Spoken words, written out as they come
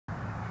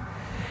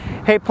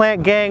Hey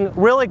plant gang,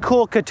 really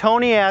cool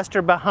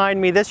Cotoneaster behind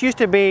me. This used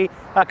to be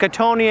a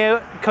Cotoneaster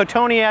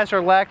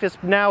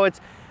lactis, now it's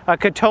a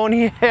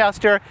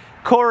Cotoneaster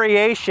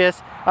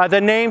coriaceus. The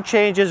name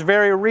change is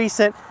very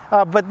recent,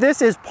 but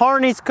this is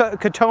Parney's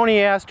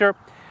Cotoneaster,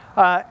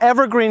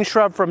 evergreen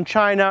shrub from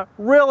China,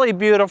 really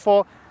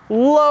beautiful,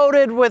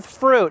 loaded with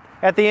fruit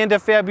at the end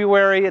of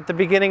February, at the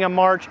beginning of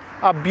March.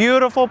 A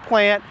beautiful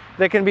plant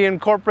that can be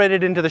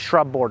incorporated into the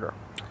shrub border.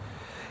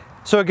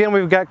 So again,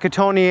 we've got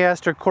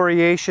Cotoneaster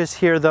coriaceus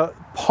here, the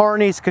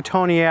Parney's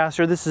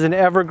Cotoneaster. This is an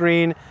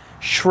evergreen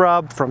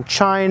shrub from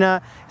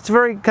China. It's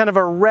very kind of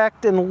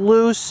erect and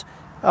loose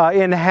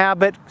in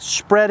habit,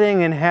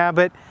 spreading in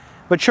habit.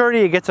 Maturity,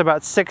 it gets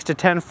about 6 to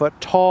 10 foot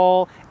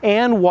tall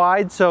and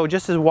wide, so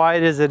just as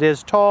wide as it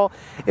is tall.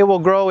 It will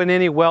grow in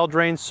any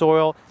well-drained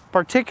soil,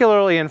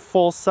 particularly in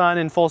full sun.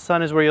 In full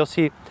sun is where you'll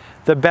see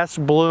the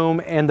best bloom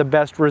and the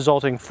best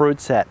resulting fruit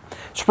set.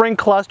 Spring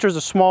clusters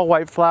of small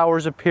white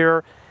flowers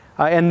appear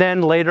and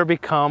then later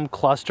become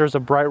clusters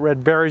of bright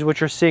red berries,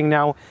 which you're seeing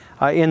now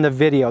in the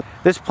video.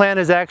 This plant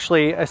has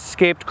actually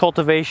escaped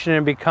cultivation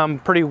and become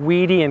pretty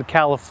weedy in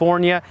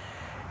California.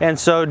 And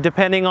so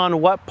depending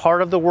on what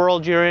part of the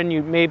world you're in,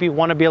 you maybe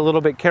want to be a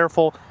little bit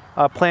careful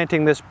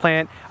planting this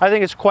plant. I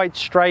think it's quite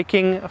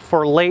striking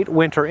for late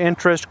winter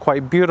interest,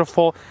 quite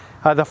beautiful.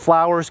 The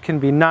flowers can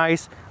be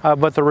nice,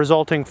 but the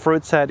resulting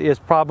fruit set is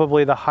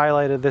probably the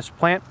highlight of this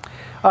plant.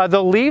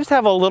 The leaves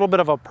have a little bit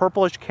of a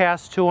purplish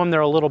cast to them. They're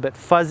a little bit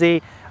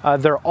fuzzy.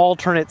 They're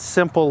alternate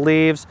simple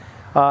leaves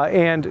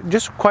and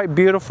just quite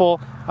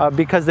beautiful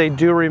because they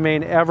do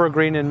remain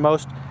evergreen in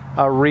most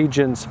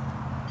regions.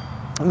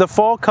 The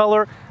fall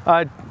color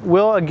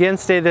will again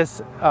stay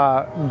this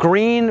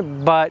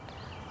green, but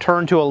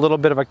turn to a little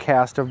bit of a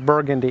cast of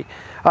burgundy.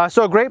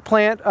 So a great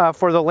plant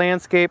for the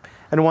landscape,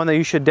 and one that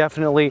you should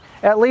definitely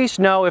at least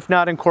know, if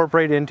not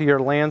incorporate into your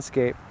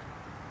landscape.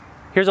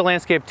 Here's a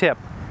landscape tip.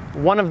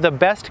 One of the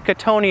best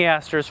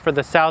Cotoneasters for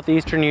the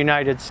southeastern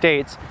United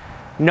States,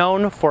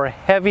 known for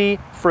heavy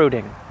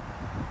fruiting.